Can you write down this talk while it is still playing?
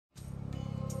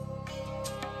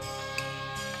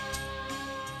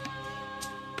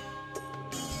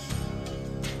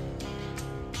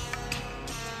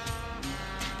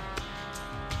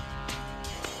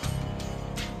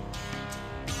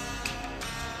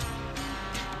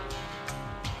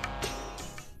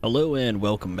Hello and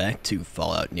welcome back to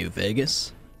Fallout New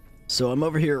Vegas. So I'm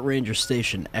over here at Ranger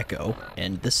Station Echo,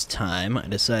 and this time I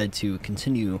decided to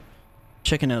continue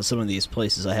checking out some of these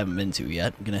places I haven't been to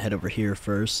yet. I'm gonna head over here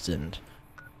first and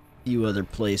a few other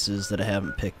places that I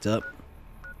haven't picked up.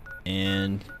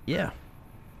 And yeah,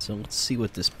 so let's see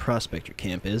what this prospector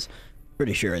camp is.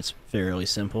 Pretty sure it's fairly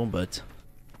simple, but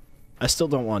I still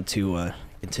don't want to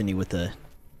continue with the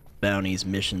bounties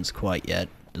missions quite yet.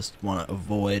 Just want to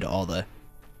avoid all the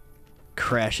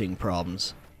crashing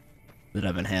problems that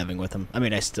I've been having with them. I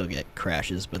mean, I still get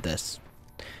crashes, but that's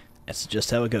just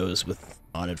how it goes with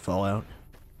modded Fallout.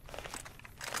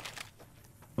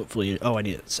 Hopefully, oh, I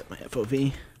need to set my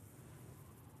FOV.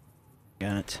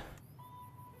 Got it.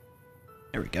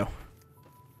 There we go.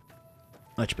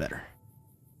 Much better.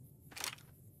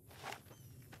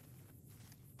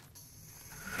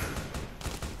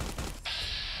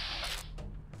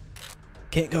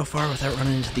 Can't go far without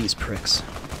running into these pricks.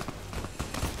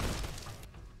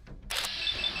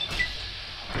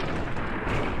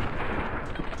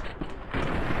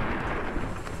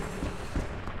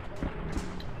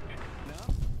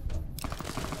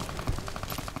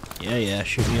 Yeah,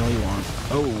 shoot me all you want.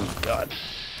 Oh, God.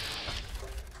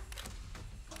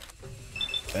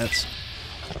 That's...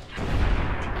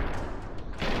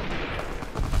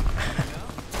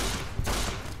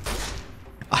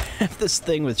 I have this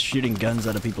thing with shooting guns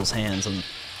out of people's hands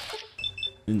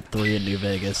in 3 in New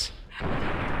Vegas.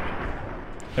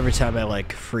 Every time I,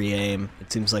 like, free aim,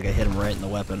 it seems like I hit him right in the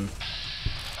weapon.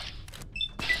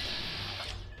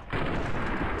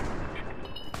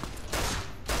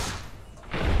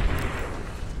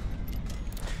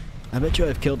 I bet you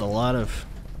I've killed a lot of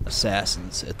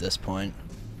assassins at this point.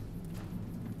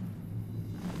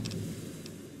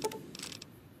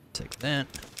 Take that.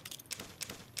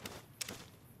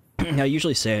 I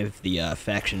usually save the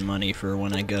faction money for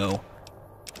when I go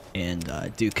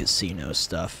and do casino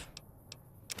stuff.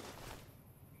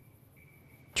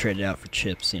 Trade it out for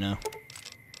chips, you know?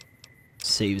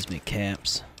 Saves me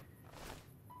caps.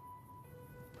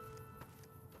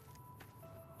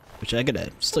 Which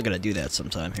still gotta do that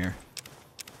sometime here.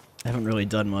 I haven't really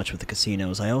done much with the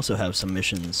casinos. I also have some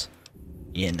missions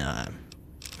in, I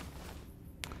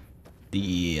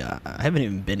haven't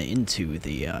even been into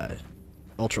the,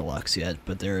 Ultralux yet,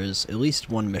 but there is at least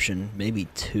one mission, maybe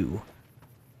 2.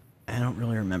 I don't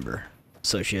really remember,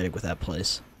 associated with that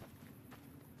place.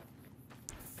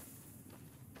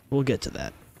 We'll get to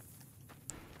that.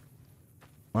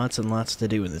 Lots and lots to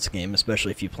do in this game,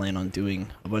 especially if you plan on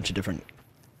doing a bunch of different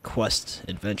quest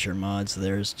adventure mods.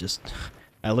 There's just...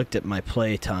 I looked at my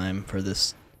play time for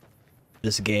this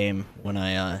game when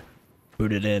I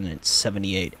booted in. It's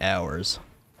 78 hours.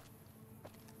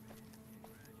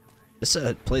 This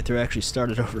playthrough actually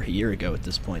started over a year ago at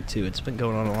this point too. It's been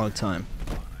going on a long time.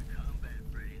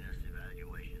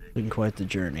 Been quite the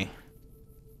journey.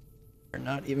 We're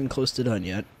not even close to done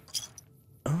yet.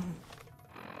 Oh.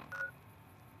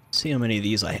 See how many of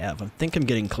these I have. I think I'm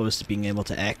getting close to being able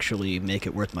to actually make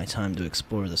it worth my time to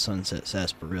explore the Sunset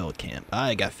Sarsaparilla camp.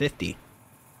 I got 50.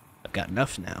 I've got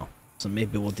enough now, so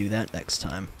maybe we'll do that next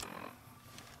time.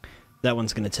 That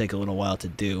one's going to take a little while to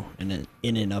do in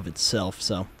and of itself,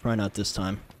 so probably not this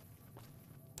time.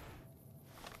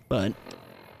 But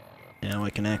now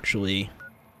I can actually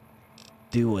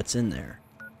do what's in there.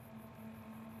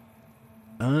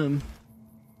 Wonder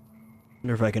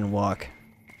if I can walk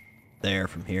there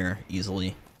from here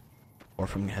easily, or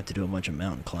if I'm gonna have to do a bunch of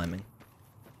mountain climbing.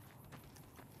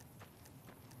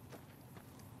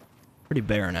 Pretty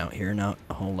barren out here, not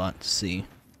a whole lot to see.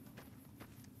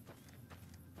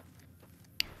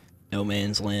 No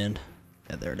man's land.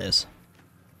 Yeah, there it is.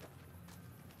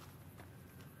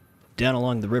 Down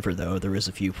along the river, though, there is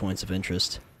a few points of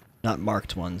interest. Not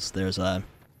marked ones. There's a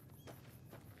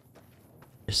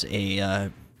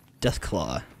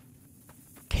Deathclaw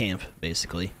camp,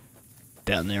 basically,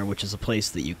 down there, which is a place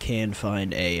that you can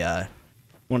find a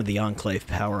one of the Enclave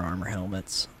power armor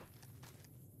helmets.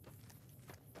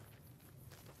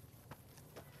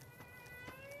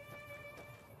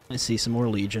 I see some more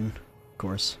Legion, of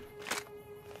course.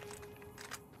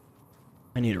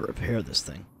 I need to repair this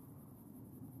thing.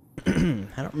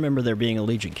 I don't remember there being a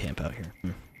Legion camp out here.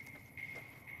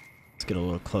 Let's get a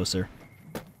little closer.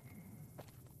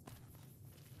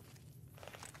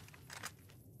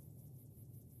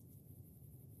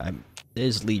 It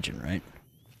is Legion, right?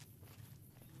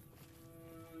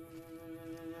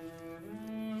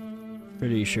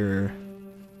 Pretty sure.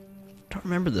 Don't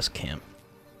remember this camp.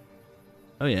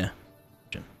 Oh yeah.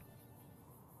 Legion.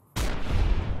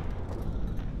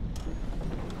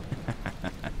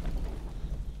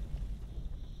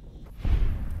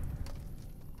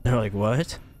 They're like,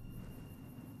 what?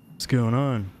 What's going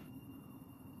on?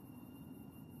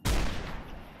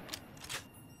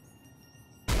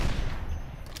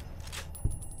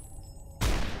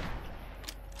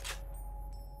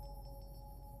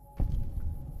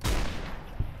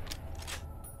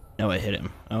 No, I hit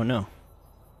him. Oh no.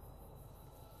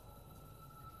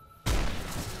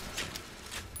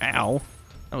 Ow.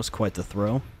 That was quite the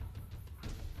throw.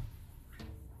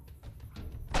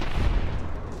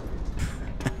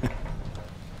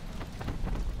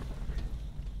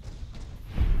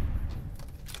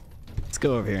 Let's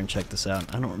go over here and check this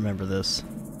out. I don't remember this.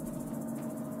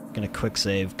 I'm gonna quick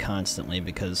save constantly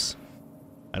because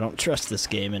I don't trust this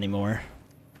game anymore.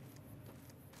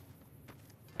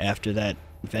 After that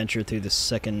venture through the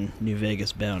second New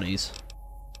Vegas bounties.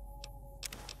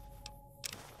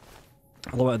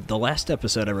 Although the last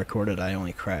episode I recorded, I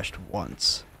only crashed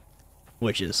once,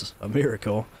 which is a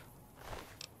miracle.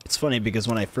 It's funny because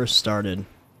when I first started,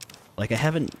 like I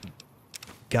haven't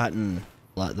gotten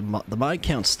the mod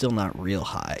count's still not real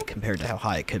high compared to how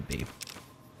high it could be.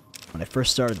 When I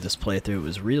first started this playthrough, it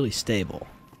was really stable.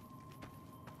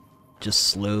 Just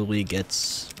slowly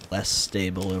gets less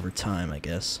stable over time, I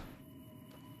guess.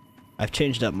 I've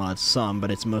changed up mods some, but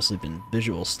it's mostly been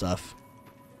visual stuff.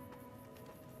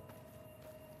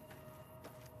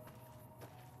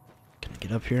 Can I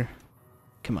get up here?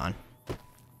 Come on.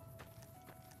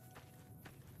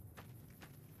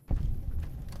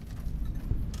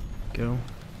 Go.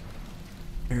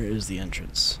 Where is the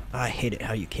entrance? I hate it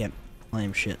how you can't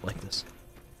climb shit like this.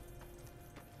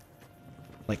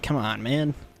 Like, come on,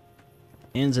 man.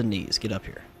 Hands and knees, get up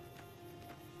here.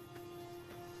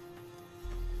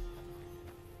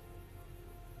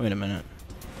 Wait a minute.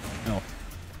 Oh.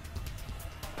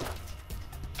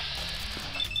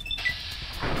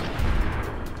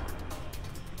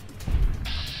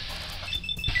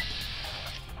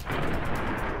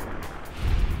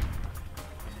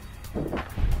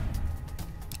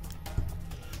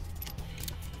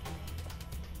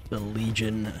 The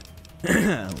Legion...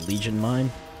 Legion mine?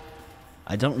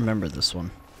 I don't remember this one.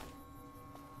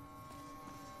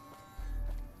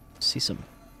 See some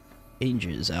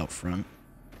cages out front.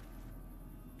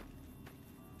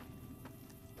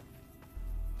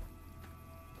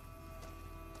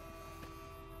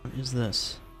 What is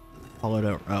this? Hollowed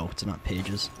out. Oh, it's not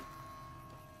pages.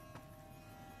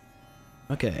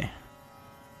 Okay.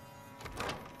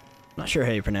 Not sure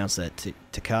how you pronounce that.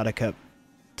 Takata Cup.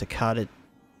 Takata.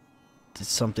 Did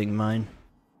something mine?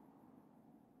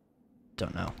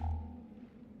 Don't know.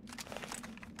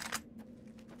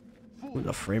 Ooh,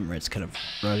 the frame rate's kind of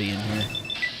ruddy in here.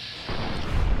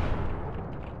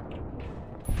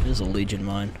 It is a Legion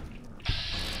mine.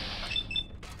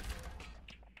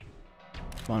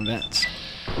 Come on, bats.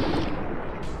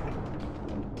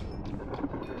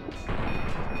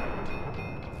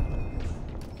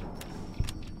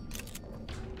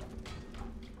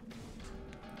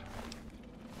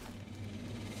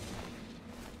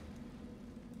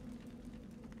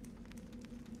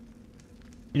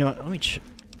 You know what, let me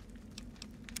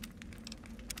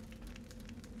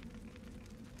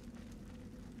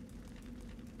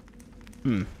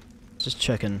just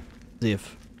checking, see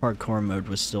if hardcore mode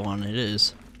was still on. It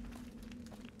is.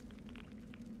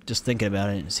 Just thinking about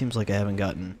it, it seems like I haven't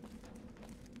gotten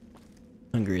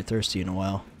hungry or thirsty in a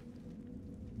while.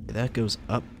 Okay, that goes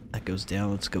up, that goes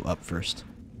down. Let's go up first.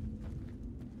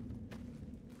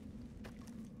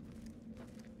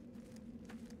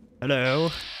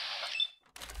 Hello?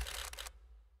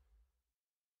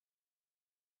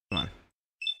 Come on.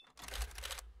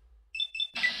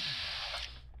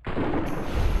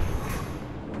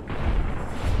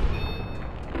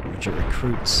 Bunch of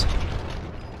recruits.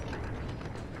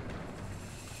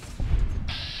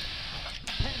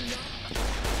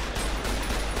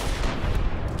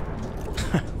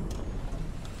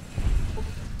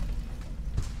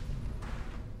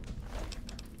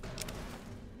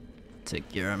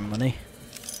 Take your money.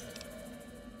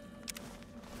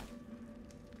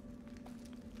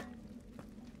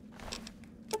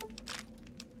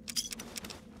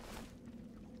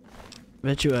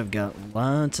 Bet you I've got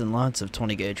lots and lots of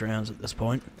 20 gauge rounds at this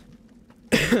point.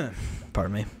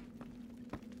 Pardon me.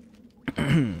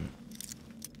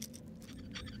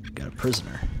 Got a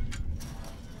prisoner.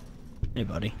 Hey,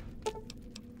 buddy.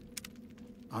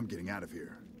 I'm getting out of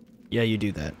here. Yeah, you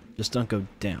do that. Just don't go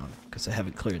down, because I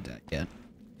haven't cleared that yet.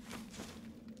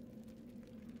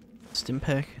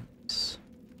 Stimpack.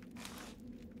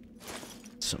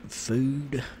 Some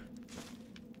food.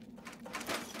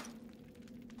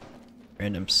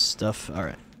 Random stuff.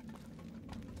 Alright.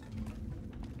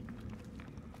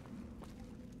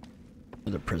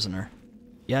 Another prisoner.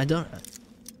 Yeah, I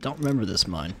don't remember this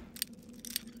mine.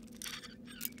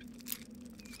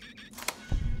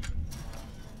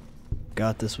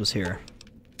 God, this was here.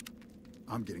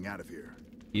 I'm getting out of here.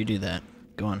 You do that.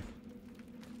 Go on.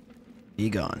 Be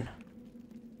gone.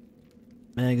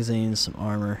 Magazines, some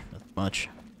armor, not much.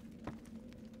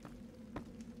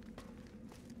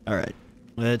 Alright,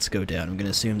 let's go down. I'm gonna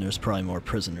assume there's probably more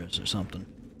prisoners or something.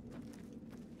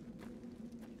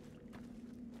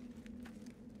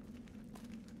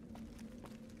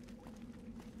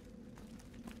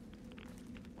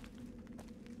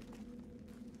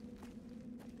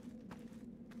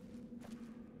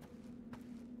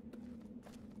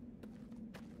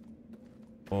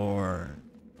 Or...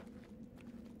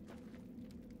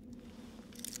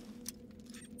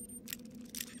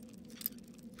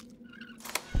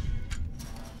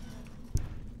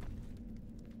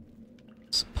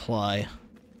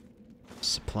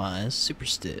 Supplies, super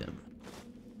stim.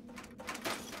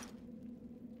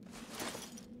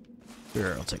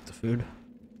 Sure, I'll take the food.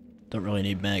 Don't really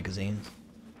need magazines.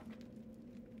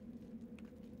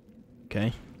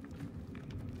 Okay.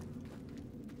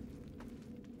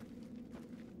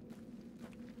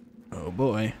 Oh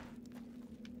boy.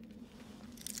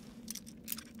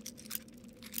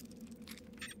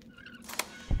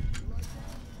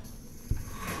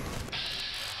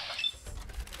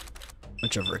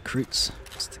 Bunch of recruits.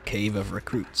 It's the cave of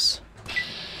recruits.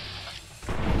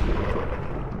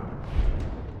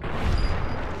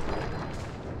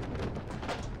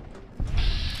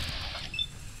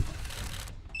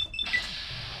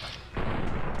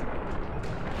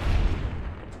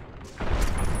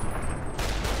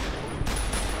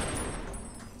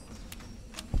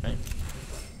 Right.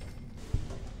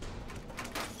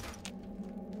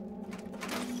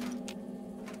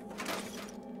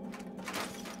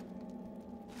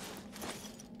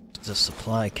 It's a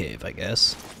supply cave, I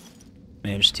guess.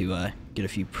 Managed to get a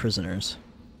few prisoners.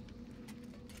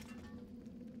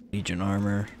 Legion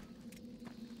armor.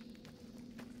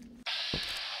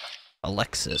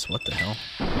 Alexis, what the hell?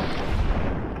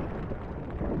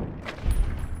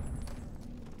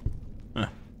 Huh.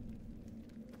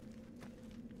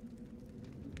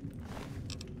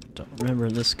 Don't remember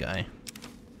this guy.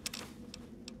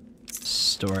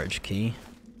 Storage key.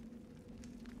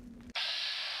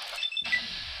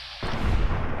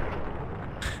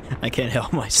 I can't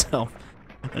help myself.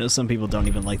 I know some people don't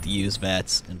even like to use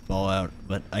VATS in Fallout,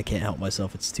 but I can't help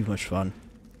myself. It's too much fun.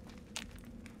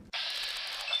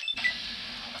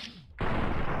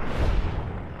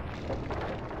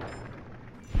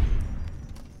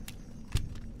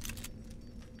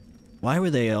 Why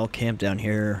were they all camped down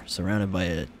here, surrounded by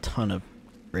a ton of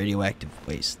radioactive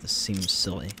waste? This seems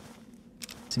silly.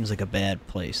 Seems like a bad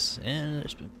place. And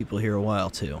there's been people here a while,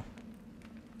 too.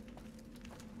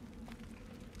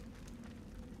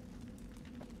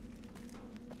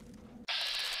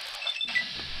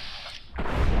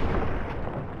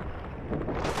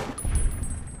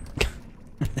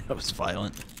 That was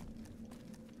violent.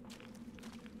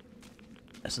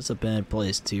 This is a bad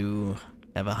place to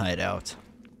have a hideout.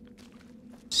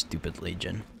 Stupid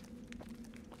Legion.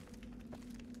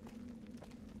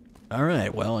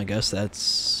 Alright, well, I guess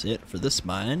that's it for this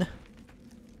mine.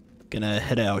 Gonna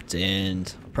head out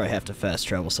and probably have to fast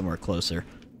travel somewhere closer.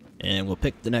 And we'll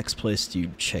pick the next place to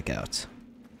check out.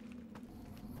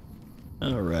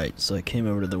 Alright, so I came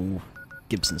over to the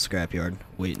Gibson scrapyard,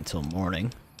 waited until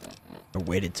morning. Or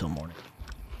waited till morning.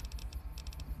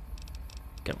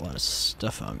 Got a lot of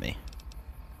stuff on me.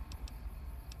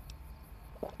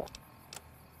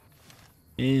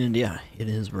 And yeah, it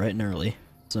is bright and early.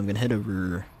 So I'm gonna head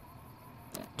over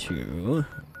to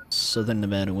Southern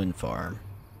Nevada Wind Farm.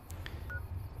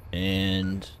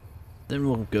 And then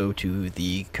we'll go to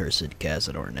the Cursed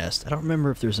Cazador Nest. I don't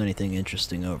remember if there's anything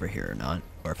interesting over here or not,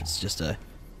 or if it's just a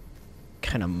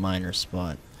kind of minor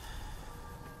spot.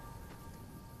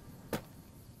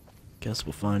 Guess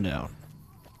we'll find out.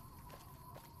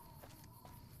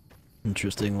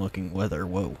 Interesting looking weather,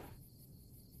 whoa.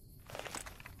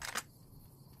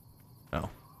 Oh.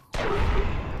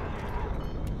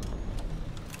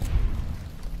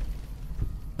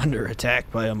 Under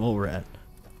attack by a mole rat.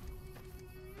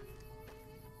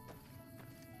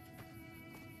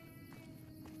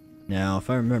 Now, if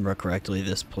I remember correctly,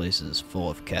 this place is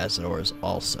full of Cazadors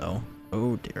also.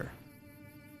 Oh dear.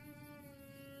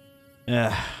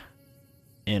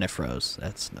 And I froze.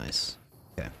 That's nice.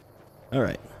 Okay.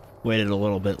 Alright. Waited a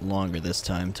little bit longer this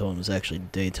time till it was actually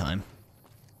daytime.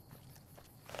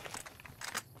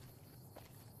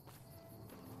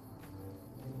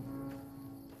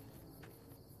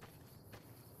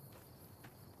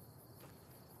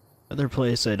 Other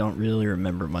place I don't really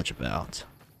remember much about.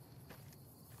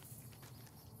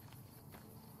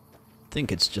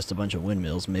 think it's just a bunch of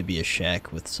windmills, maybe a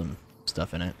shack with some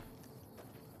stuff in it.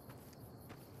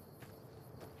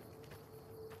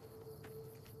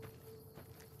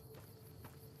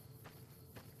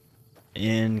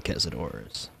 And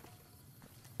Cazadores.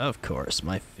 Of course,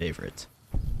 my favorite.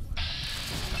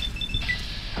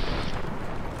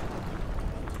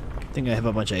 I think I have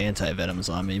a bunch of anti-venoms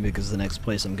on me because the next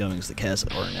place I'm going is the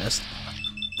Cazador nest.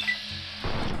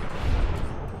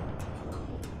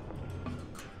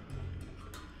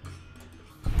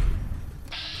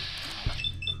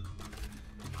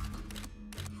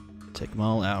 Take them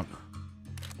all out.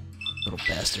 Little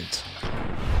bastards.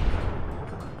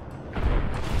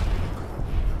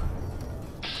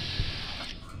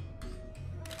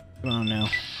 Come on now.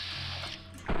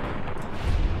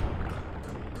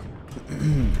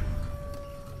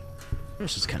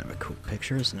 This is kind of a cool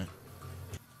picture, isn't it?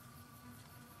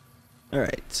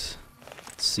 Alright.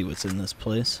 Let's see what's in this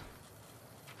place.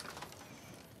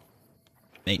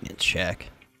 Maintenance shack.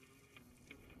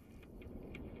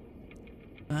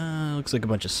 Looks like a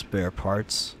bunch of spare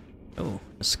parts. Oh,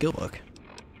 a skill book.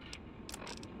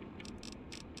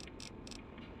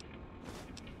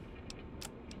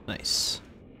 Nice.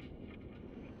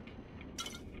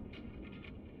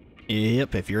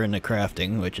 Yep, if you're into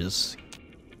crafting, which is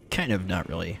kind of not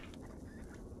really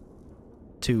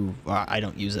too... I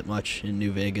don't use it much in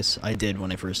New Vegas. I did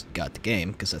when I first got the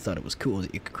game, because I thought it was cool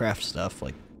that you could craft stuff,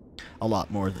 like, a lot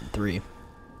more than 3.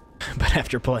 But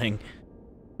after playing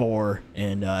 4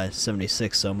 and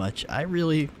 76 so much, I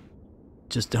really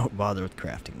just don't bother with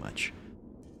crafting much.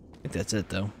 I think that's it,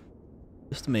 though.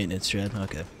 Just the maintenance shed,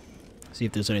 okay. See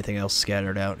if there's anything else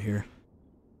scattered out here.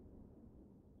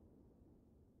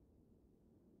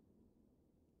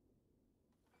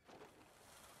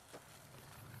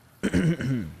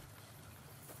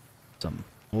 Some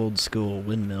old school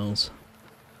windmills.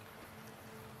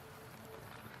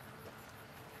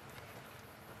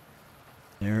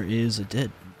 There is a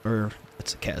dead, or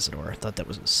that's a Cazador. I thought that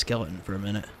was a skeleton for a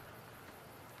minute.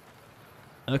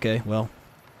 Okay, well,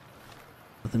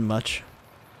 nothing much.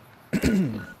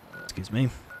 Excuse me.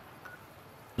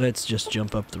 Let's just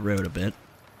jump up the road a bit.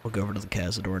 We'll go over to the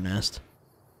Cazador nest.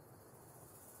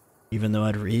 Even though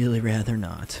I'd really rather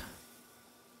not.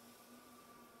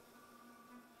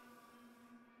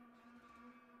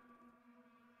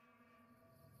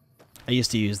 I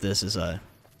used to use this as a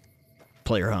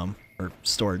player home or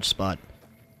storage spot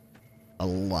a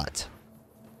lot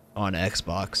on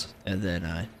Xbox, and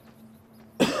then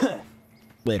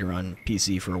later on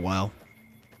PC for a while.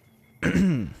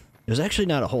 There's actually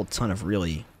not a whole ton of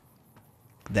really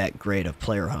that great of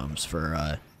player homes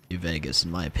for New Vegas,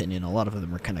 in my opinion. A lot of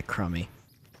them are kind of crummy.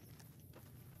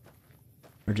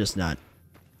 Or just not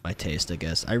my taste, I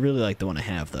guess. I really like the one I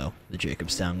have, though. The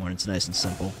Jacobstown one. It's nice and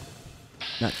simple.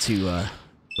 Not too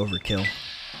overkill.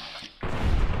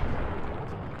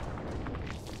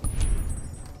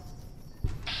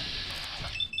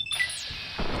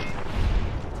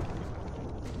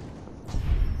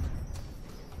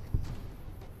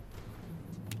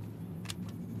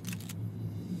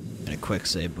 And a quick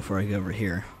save before I go over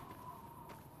here.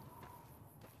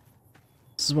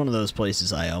 This is one of those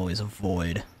places I always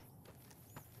avoid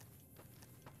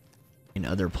in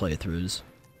other playthroughs.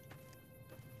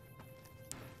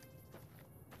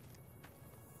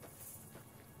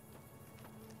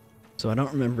 So I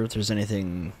don't remember if there's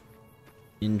anything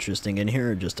interesting in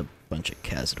here or just a bunch of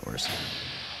Cazadors.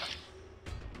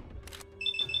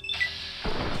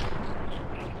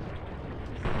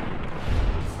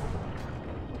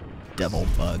 Devil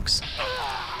bugs.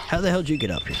 How the hell did you get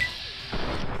up here?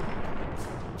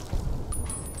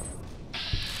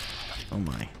 Oh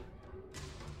my.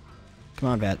 Come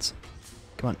on, bats.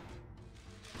 Come on.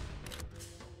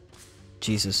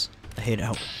 Jesus. I hate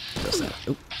how it does that.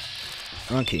 Oop.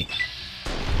 Wrong key.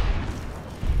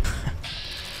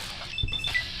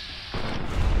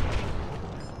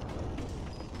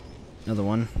 Another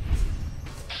one.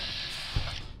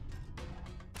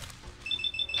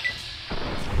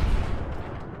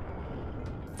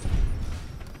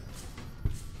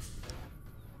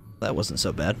 That wasn't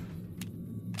so bad.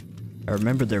 I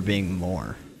remember there being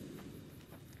more.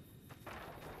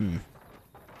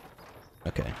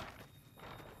 Okay.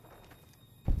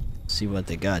 See what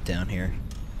they got down here.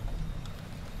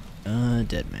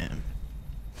 Dead man.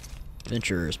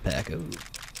 Adventurer's pack. Ooh.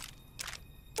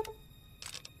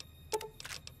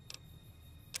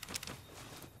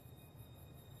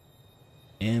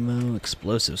 Ammo,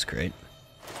 explosives crate.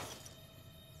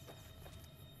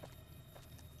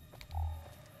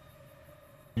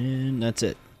 And that's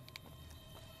it.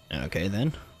 Okay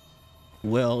then.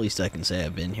 Well, at least I can say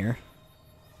I've been here.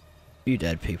 few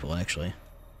dead people, actually.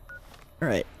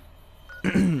 Alright.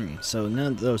 So now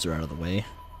that those are out of the way,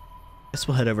 guess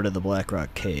we'll head over to the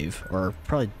Blackrock Cave, or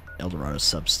probably El Dorado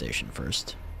substation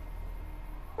first.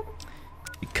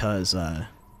 Because, I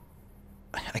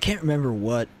can't remember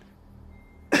what...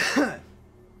 God,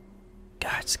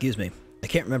 excuse me. I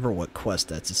can't remember what quest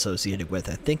that's associated with.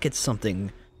 I think it's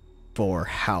something for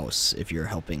House, if you're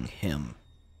helping him.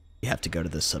 You have to go to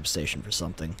this substation for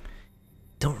something.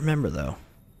 Don't remember, though.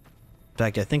 In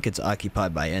fact, I think it's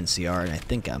occupied by NCR, and I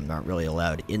think I'm not really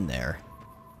allowed in there.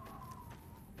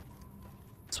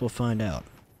 So we'll find out.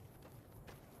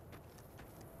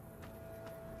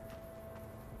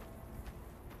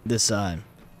 This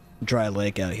dry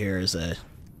lake out here is a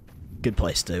good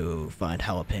place to find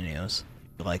jalapenos.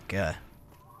 Like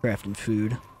crafting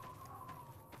food.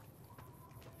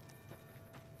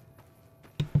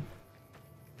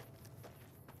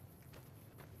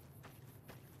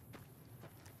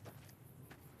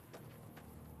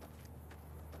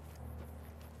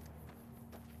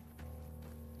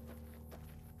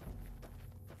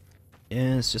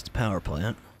 Yeah, it's just a power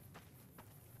plant.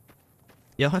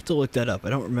 Yeah, I'll have to look that up. I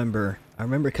don't remember. I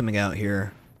remember coming out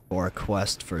here for a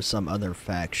quest for some other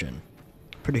faction.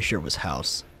 Pretty sure it was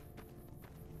House.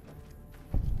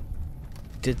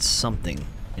 Did something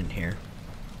in here.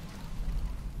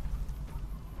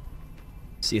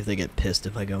 See if they get pissed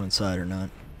if I go inside or not.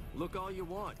 Look all you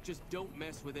want, just don't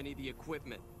mess with any of the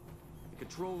equipment. The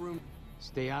control room...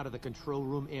 Stay out of the control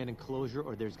room and enclosure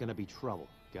or there's gonna be trouble.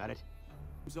 Got it?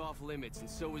 is off limits, and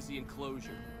so is the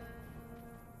enclosure.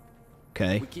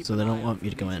 Okay, so they don't want me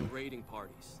to go in. Raiding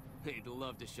parties. They'd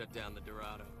love to shut down the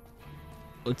Dorado.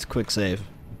 Let's quick save.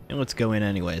 And let's go in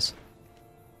anyways.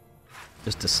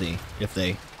 Just to see if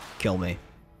they kill me.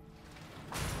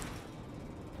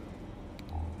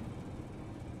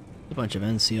 A bunch of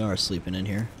NCR sleeping in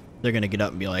here. They're gonna get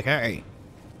up and be like, hey!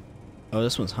 Oh,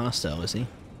 this one's hostile, is he?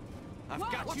 I've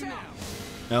got you now!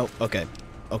 Oh, okay.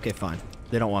 Okay, fine.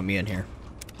 They don't want me in here.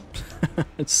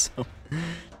 So...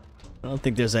 I don't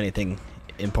think there's anything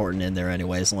important in there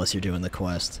anyways, unless you're doing the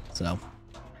quest, so...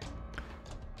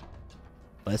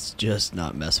 Let's just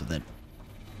not mess with it.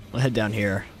 We'll head down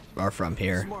here, or from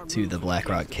here, to the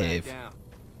Blackrock Cave.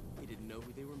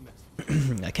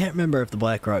 I can't remember if the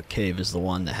Blackrock Cave is the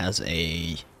one that has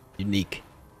a unique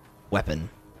weapon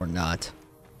or not.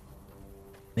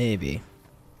 Maybe.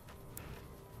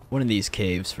 One of these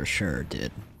caves for sure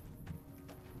did.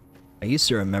 I used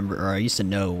to remember, or I used to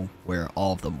know where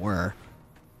all of them were,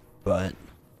 but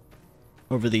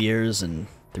over the years and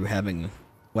through having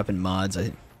weapon mods,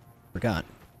 I forgot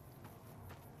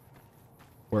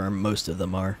where most of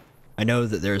them are. I know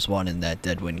that there's one in that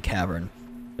Deadwind Cavern.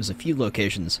 There's a few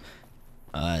locations,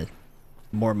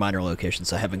 more minor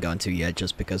locations I haven't gone to yet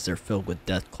just because they're filled with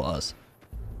death claws.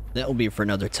 That will be for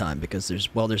another time because there's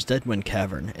Deadwind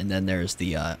Cavern and then there's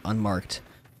the unmarked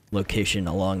location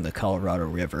along the Colorado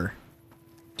River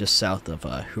just south of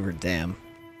Hoover Dam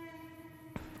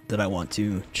that I want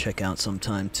to check out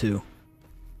sometime too.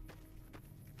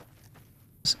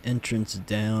 Is entrance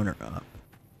down or up?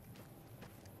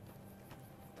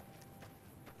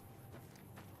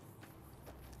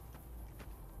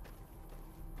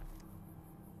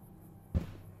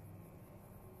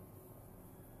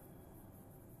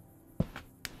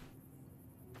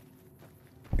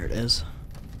 Here it is.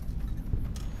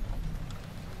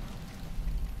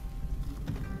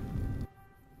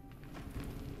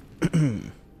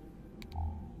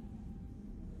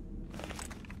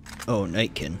 Oh,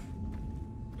 Nightkin.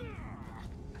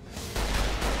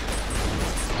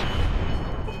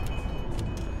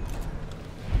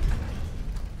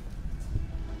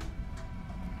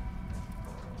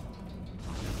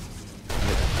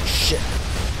 Shit.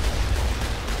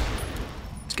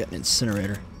 It's got an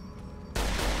incinerator.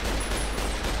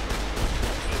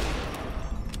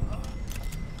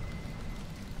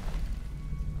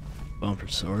 Bumper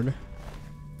sword.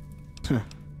 Huh.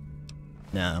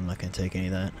 Nah, I'm not gonna take any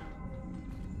of that.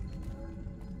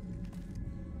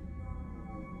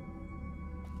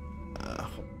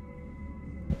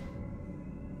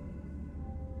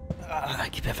 I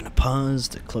keep having to pause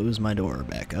to close my door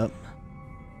back up.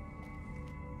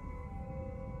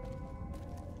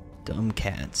 Dumb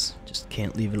cats. Just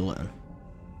can't leave it alone.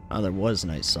 Oh, there was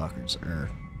Night Stalkers.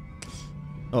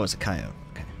 Oh, it's a coyote.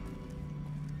 Okay.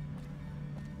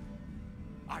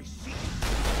 I see.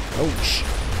 Oh, shit.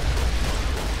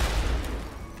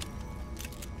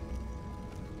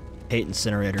 Hate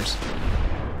incinerators.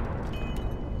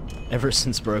 Ever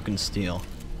since Broken Steel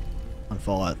on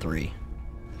Fallout 3.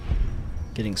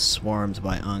 Getting swarmed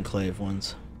by Enclave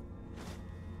ones.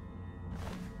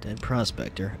 Dead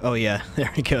Prospector. Oh yeah,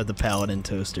 there we go, the Paladin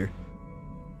Toaster.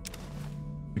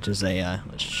 Which is a,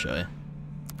 let's show you.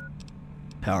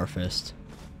 Power Fist.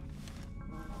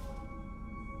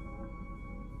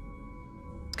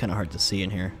 It's kind of hard to see in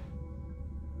here.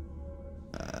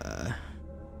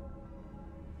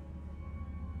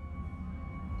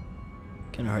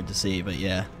 Kind of hard to see, but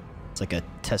yeah. It's like a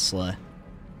Tesla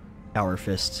Power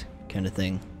Fist kind of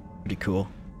thing. Pretty cool.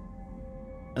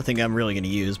 Nothing I'm really going to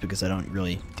use because I don't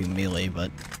really do melee,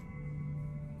 but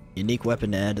unique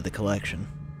weapon to add to the collection.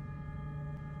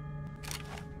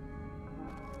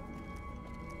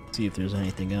 See if there's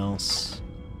anything else.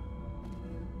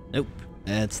 Nope,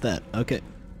 that's that. Okay,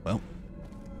 well,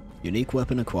 unique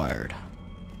weapon acquired.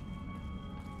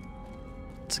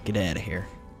 Let's get out of here.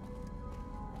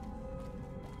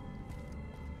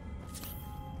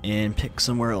 And pick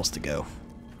somewhere else to go.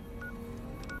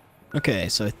 Okay,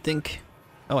 so I think...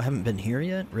 Oh, I haven't been here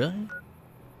yet? Really?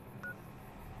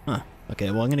 Huh.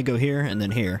 Okay, well I'm gonna go here and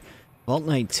then here. Vault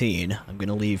 19, I'm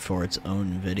gonna leave for its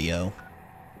own video.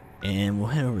 And we'll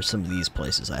head over some of these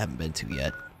places I haven't been to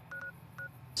yet.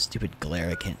 Stupid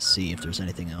glare, I can't see if there's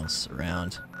anything else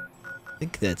around. I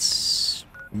think that's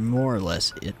more or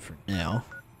less it for now.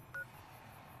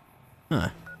 Huh.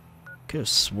 Could have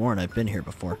sworn I've been here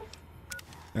before.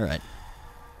 Alright.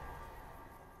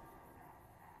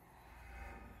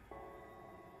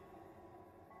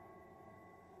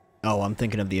 Oh, I'm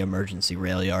thinking of the emergency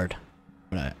rail yard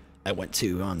when I went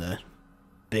to on the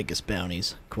Vegas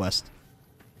Bounties quest.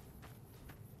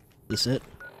 This it?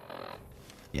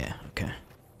 Yeah, okay.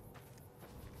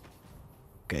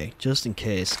 Okay, just in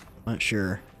case, I'm not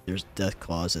sure there's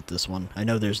Deathclaws at this one. I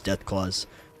know there's Deathclaws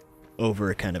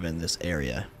over kind of in this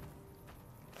area.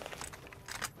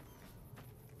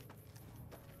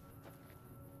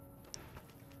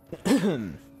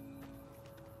 Don't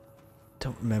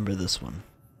remember this one.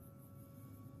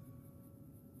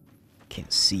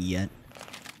 Can't see yet.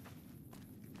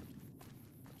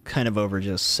 Kind of over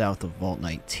just south of Vault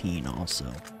 19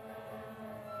 also.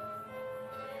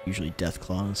 Usually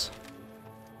Deathclaws.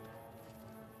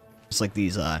 It's like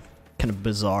these kind of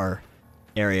bizarre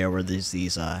area where there's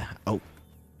these oh,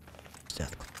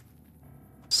 Deathclaw.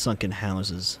 Sunken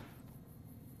houses.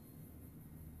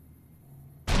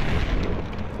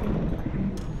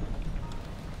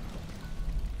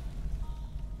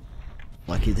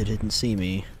 Lucky they didn't see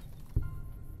me. I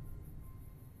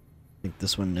think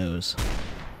this one knows.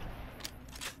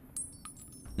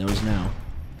 Knows now.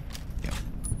 Yeah.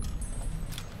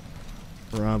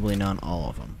 Probably not all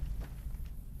of them.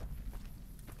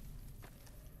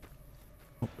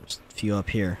 Oh, there's a few up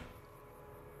here.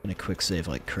 I'm gonna quick save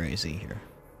like crazy here.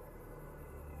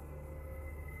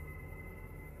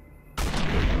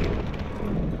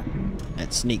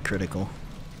 That's sneak critical.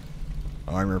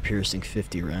 Armor piercing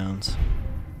 50 rounds.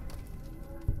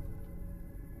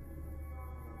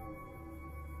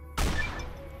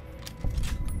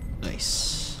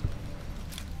 Nice.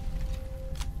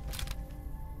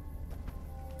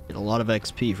 Get a lot of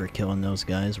XP for killing those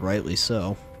guys, rightly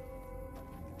so.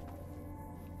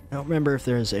 I don't remember if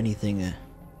there's anything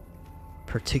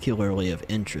particularly of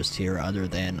interest here other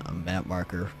than a map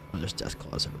marker. Oh, there's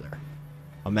Deathclaws over there.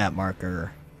 A map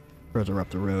marker further up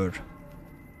the road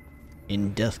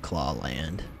in Deathclaw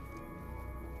land.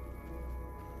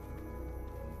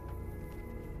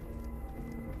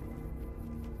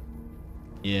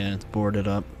 Yeah, it's boarded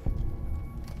up.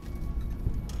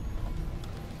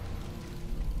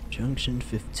 Junction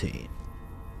 15.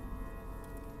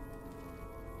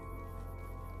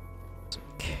 Some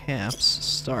caps,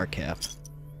 star cap.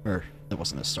 Or, that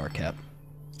wasn't a star cap.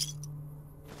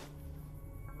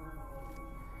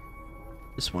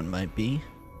 This one might be.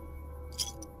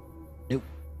 Nope.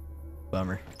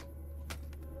 Bummer.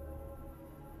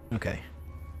 Okay.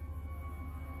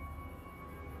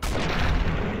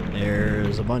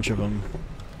 There's a bunch of them.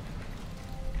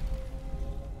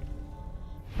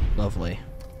 Lovely.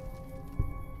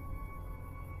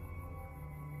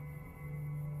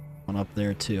 One up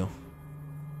there too.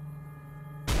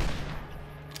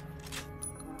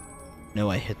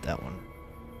 No, I hit that one.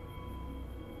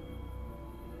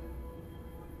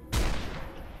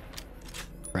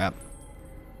 Crap.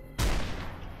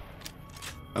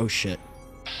 Oh shit.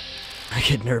 I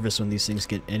get nervous when these things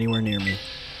get anywhere near me.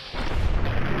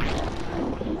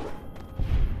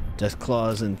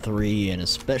 Deathclaws in 3 and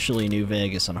especially New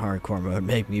Vegas on hardcore mode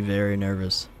make me very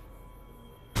nervous.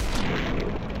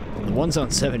 The ones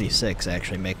on 76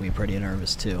 actually make me pretty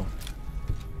nervous too.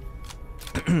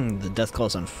 The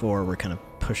Deathclaws on 4 were kind of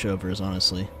pushovers,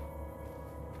 honestly.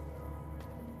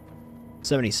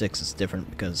 76 is different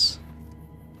because,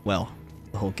 well,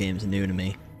 the whole game's new to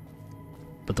me.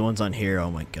 But the ones on here,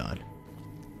 oh my god.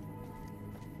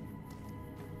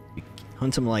 You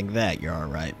hunt them like that, you're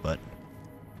alright, but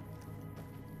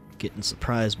getting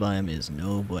surprised by them is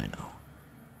no bueno.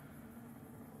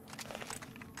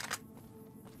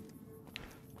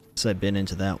 Guess I've been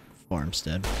into that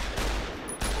farmstead.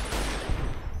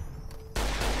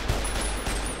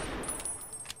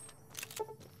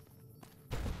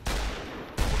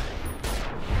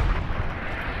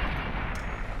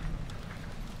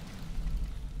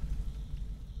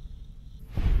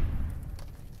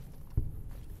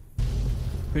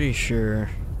 Pretty sure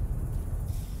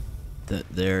that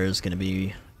there's gonna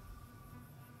be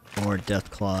more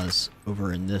Deathclaws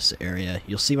over in this area.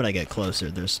 You'll see when I get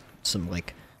closer, there's some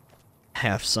like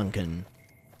half-sunken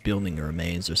building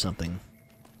remains or something.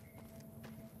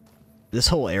 This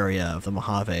whole area of the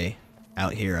Mojave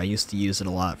out here, I used to use it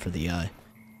a lot for the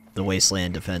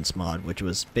Wasteland Defense mod, which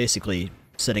was basically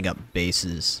setting up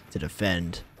bases to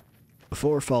defend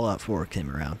before Fallout 4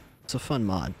 came around. It's a fun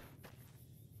mod.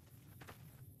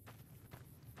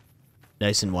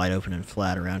 Nice and wide open and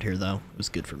flat around here, though. It was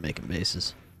good for making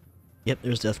bases. Yep,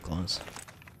 there's Deathclaws.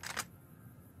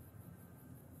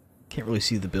 Can't really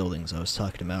see the buildings I was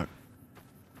talking about.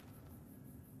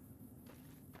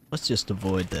 Let's just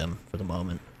avoid them for the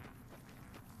moment.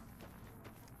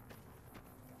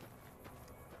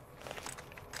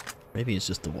 Maybe it's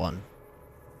just the one.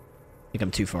 I think I'm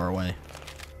too far away.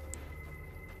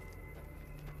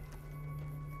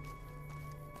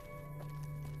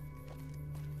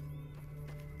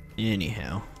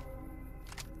 Anyhow.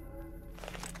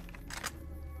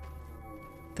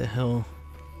 The hell?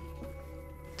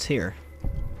 It's here.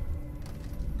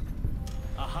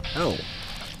 Oh.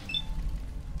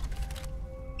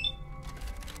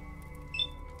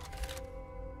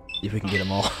 See if we can get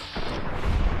them all.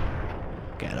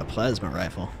 Got a plasma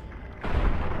rifle.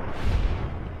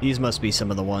 These must be some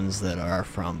of the ones that are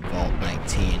from Vault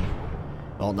 19.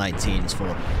 Vault 19 is full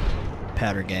of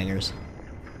powder gangers.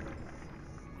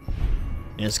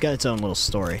 And it's got its own little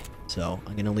story, so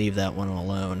I'm gonna leave that one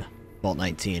alone, Vault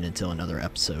 19, until another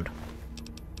episode.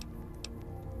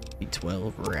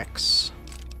 B12 Rex.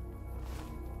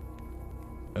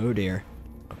 Oh dear.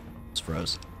 Oh, it's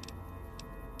froze.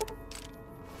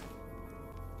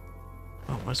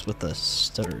 Oh, what's with the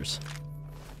stutters?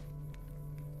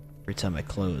 Every time I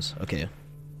close. Okay.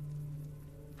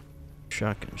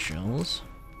 Shotgun shells.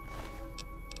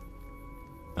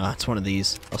 Ah, it's one of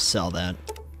these. I'll sell that.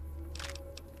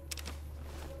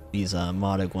 These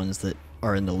modded ones that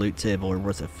are in the loot table are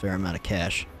worth a fair amount of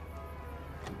cash.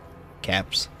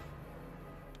 Caps.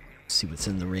 Let's see what's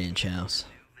in the ranch house.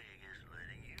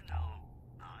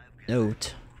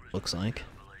 Note, looks like.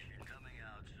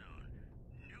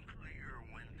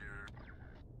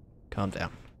 Calm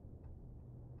down.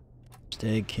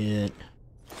 Stag kit.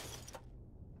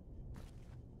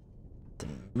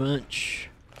 Nothing much.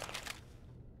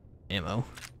 Ammo.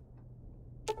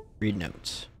 Read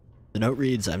notes. The note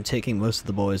reads, I'm taking most of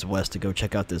the boys west to go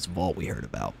check out this vault we heard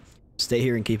about. Stay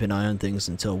here and keep an eye on things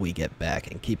until we get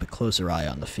back, and keep a closer eye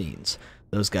on the fiends.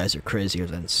 Those guys are crazier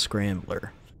than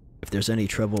Scrambler. If there's any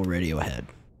trouble, radio ahead.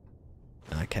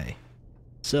 Okay.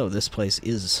 So, this place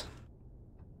is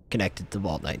connected to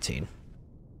Vault 19.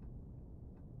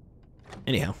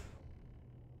 Anyhow.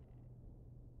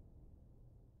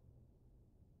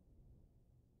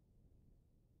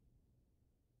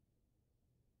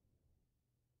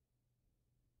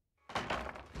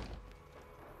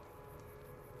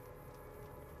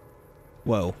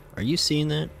 Whoa, are you seeing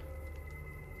that?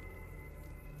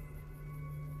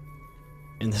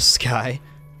 In the sky?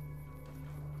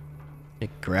 A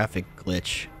graphic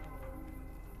glitch.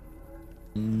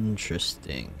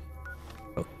 Interesting.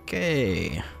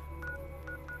 Okay.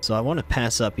 So I want to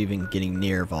pass up even getting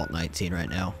near Vault 19 right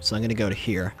now. So I'm going to go to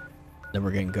here. Then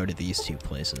we're going to go to these two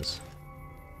places.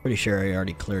 Pretty sure I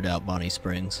already cleared out Bonnie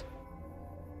Springs.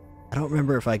 I don't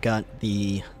remember if I got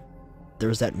the... There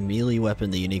was that melee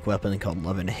weapon, the unique weapon called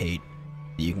Love and Hate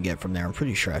that you can get from there. I'm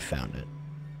pretty sure I found it.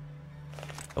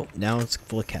 Oh, now it's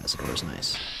full of Cazadors.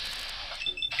 Nice.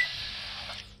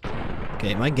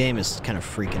 Okay, my game is kind of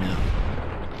freaking out.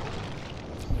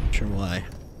 Not sure why.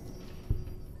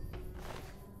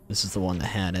 This is the one that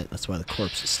had it. That's why the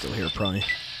corpse is still here, probably.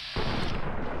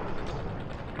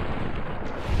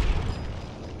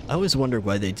 I always wondered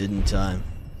why they didn't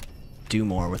do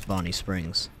more with Bonnie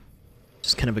Springs.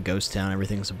 Just kind of a ghost town,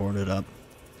 everything's boarded up.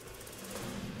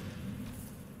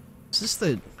 Is this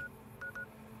the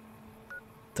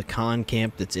con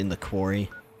camp that's in the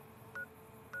quarry?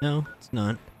 No, it's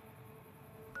not.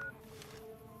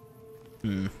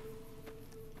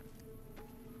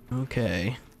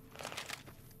 Okay.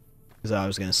 Because I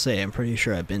was gonna say, I'm pretty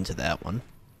sure I've been to that one.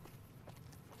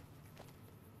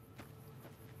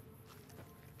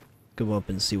 Go up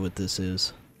and see what this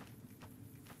is.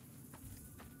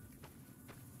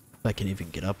 If I can even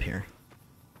get up here.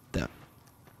 That.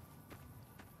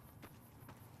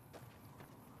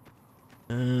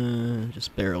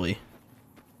 Just barely.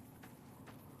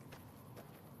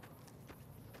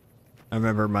 I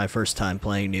remember my first time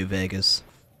playing New Vegas.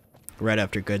 Right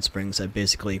after Goodsprings, I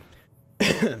basically...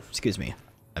 excuse me.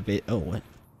 Oh, what?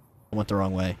 I went the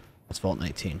wrong way. It's Vault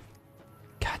 19.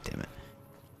 God damn it.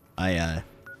 I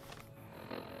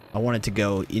wanted to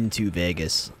go into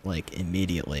Vegas, like,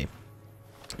 immediately.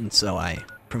 And so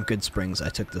from Goodsprings, I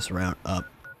took this route up.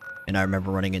 And I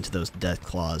remember running into those death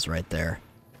claws right there.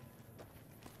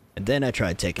 And then I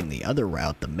tried taking the other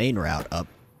route, the main route, up.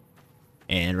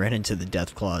 And ran into the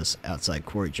death claws outside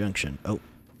Quarry Junction. Oh.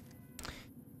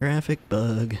 Graphic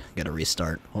bug. Gotta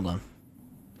restart. Hold on.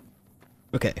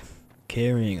 Okay.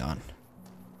 Carrying on.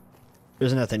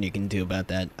 There's nothing you can do about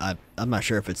that. I'm not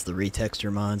sure if it's the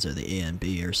retexture mods or the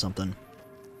AMB or something.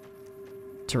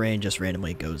 Terrain just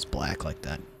randomly goes black like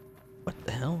that. What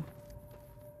the hell?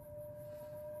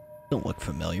 Don't look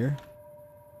familiar.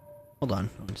 Hold on.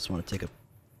 I just want to take a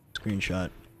screenshot.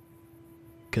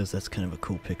 Because that's kind of a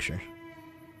cool picture.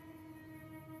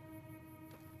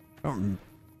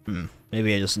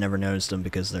 Maybe I just never noticed them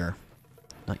because they're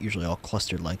not usually all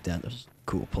clustered like that. There's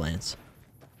cool plants.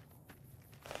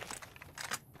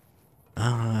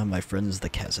 Ah, my friends the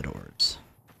Cazadors.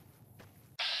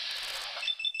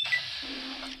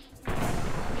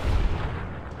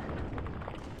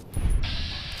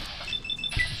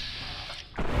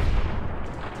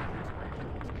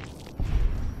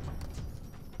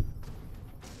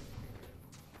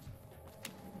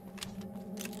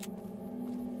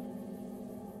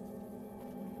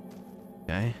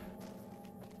 Okay.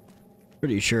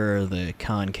 Pretty sure the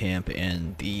con camp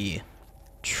and the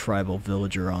tribal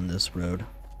village are on this road.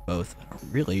 Both.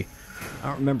 I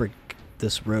don't remember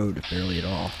this road barely at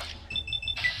all.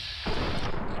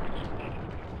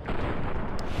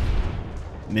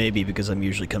 Maybe because I'm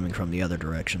usually coming from the other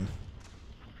direction.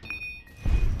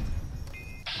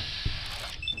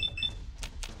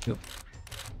 Yep.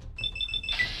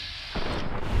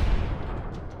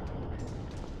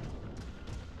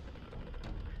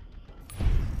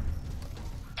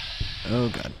 Oh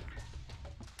god.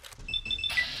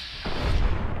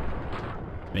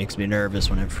 Makes me nervous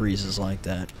when it freezes like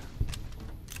that.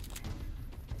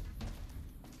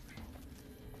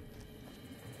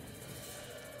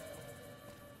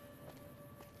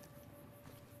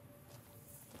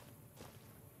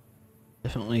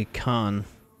 Definitely con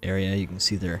area, you can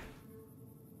see the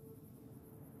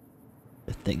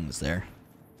things there.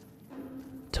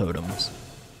 Totems.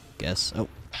 Guess. Oh.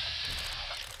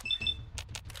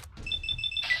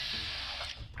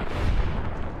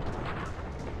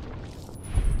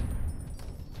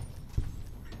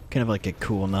 Kind of like a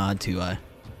cool nod to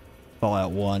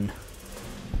Fallout 1.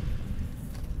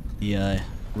 The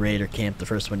raider camp, the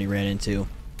first one you ran into,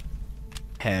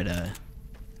 had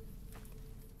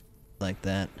like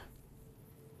that.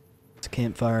 It's a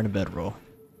campfire and a bedroll.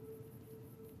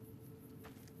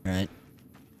 Alright.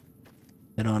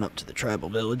 Head on up to the tribal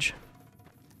village.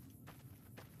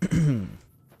 It's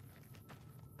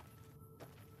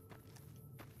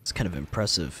kind of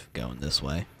impressive going this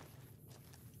way.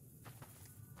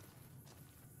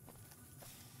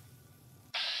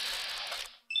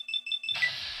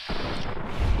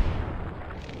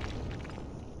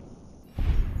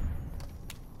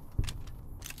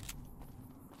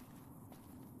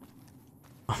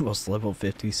 Almost level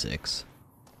 56.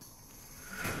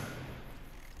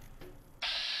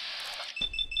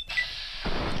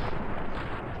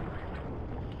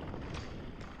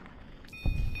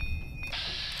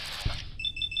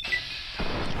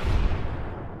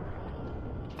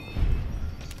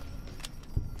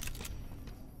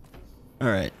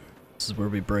 Alright, this is where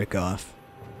we break off.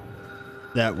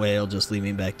 That way it'll just lead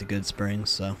me back to Goodsprings,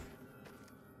 so...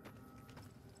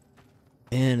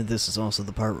 And this is also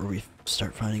the part where we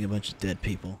start finding a bunch of dead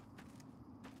people.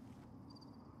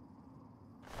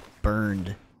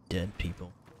 Burned dead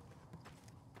people.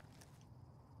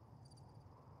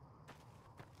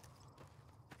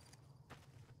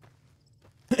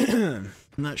 I'm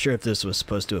not sure if this was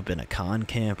supposed to have been a con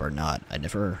camp or not. I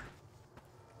never...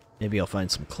 Maybe I'll find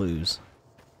some clues.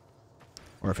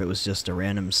 Or if it was just a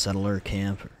random settler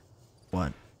camp or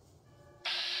what.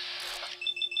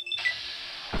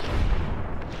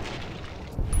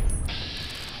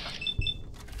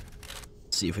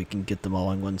 See if we can get them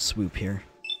all in one swoop here.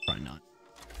 Probably not.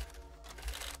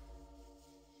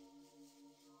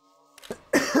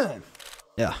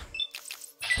 Yeah.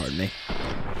 Pardon me.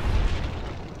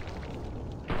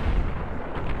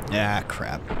 Ah,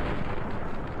 crap.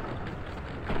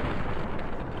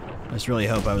 I just really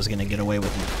hope I was gonna get away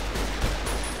with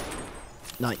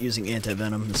not using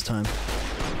anti-venom this time.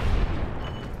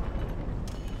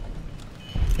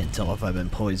 Can't tell if I've been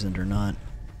poisoned or not.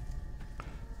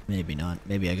 Maybe not.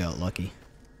 Maybe I got lucky.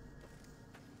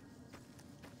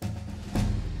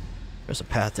 There's a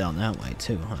path down that way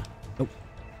too, huh? Oh.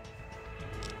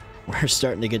 We're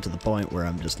starting to get to the point where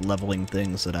I'm just leveling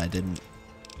things that I didn't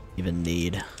even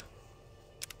need.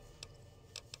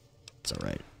 It's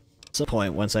alright. At some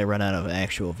point, once I run out of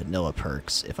actual vanilla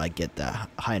perks, if I get that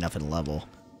high enough in level,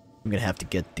 I'm gonna have to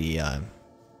get the, I'm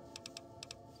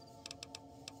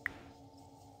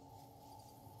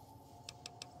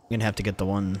gonna have to get the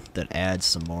one that adds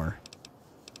some more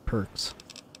perks.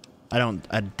 I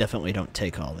definitely don't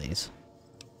take all these.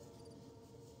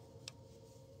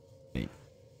 Wait.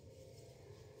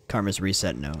 Karma's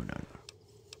reset? No.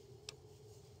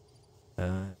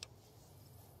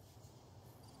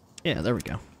 Yeah, there we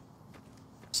go.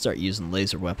 Start using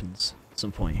laser weapons at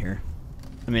some point here.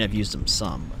 I mean, I've used them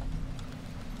some.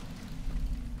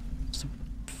 Just a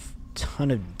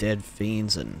ton of dead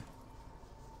fiends, and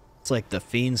it's like the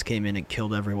fiends came in and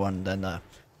killed everyone, then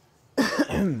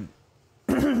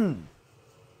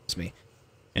it's me.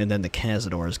 And then the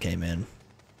Cazadors came in.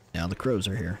 Now the crows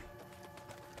are here.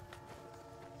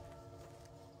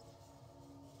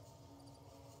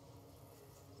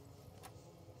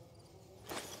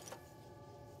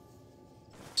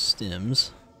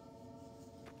 Stims.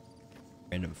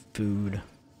 Random food.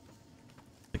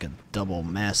 Like a double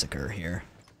massacre here.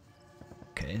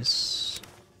 Okay,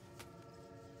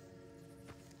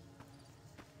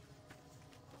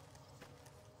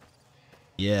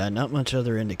 yeah, not much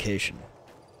other indication.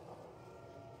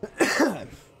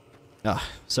 Ah,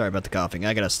 sorry about the coughing.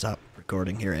 I gotta stop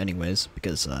recording here anyways,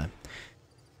 because I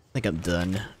think I'm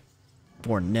done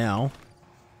for now.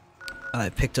 I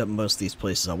picked up most of these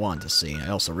places I wanted to see. I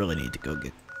also really need to go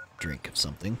get a drink of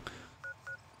something.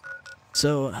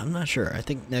 So, I'm not sure. I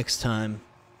think next time...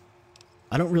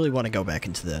 I don't really want to go back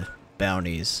into the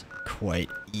bounties quite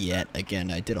yet.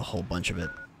 Again, I did a whole bunch of it.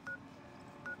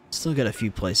 Still got a few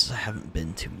places I haven't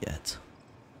been to yet.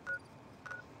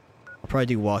 I'll probably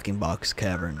do Walking Box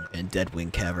Cavern and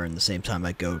Deadwing Cavern the same time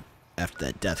I go after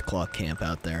that Deathclaw camp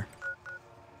out there.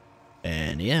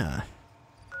 And yeah.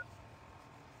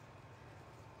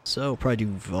 So, probably do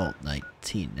Vault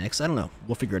 19 next. I don't know.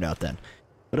 We'll figure it out then.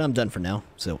 But I'm done for now,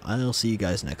 so I'll see you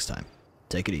guys next time.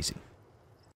 Take it easy.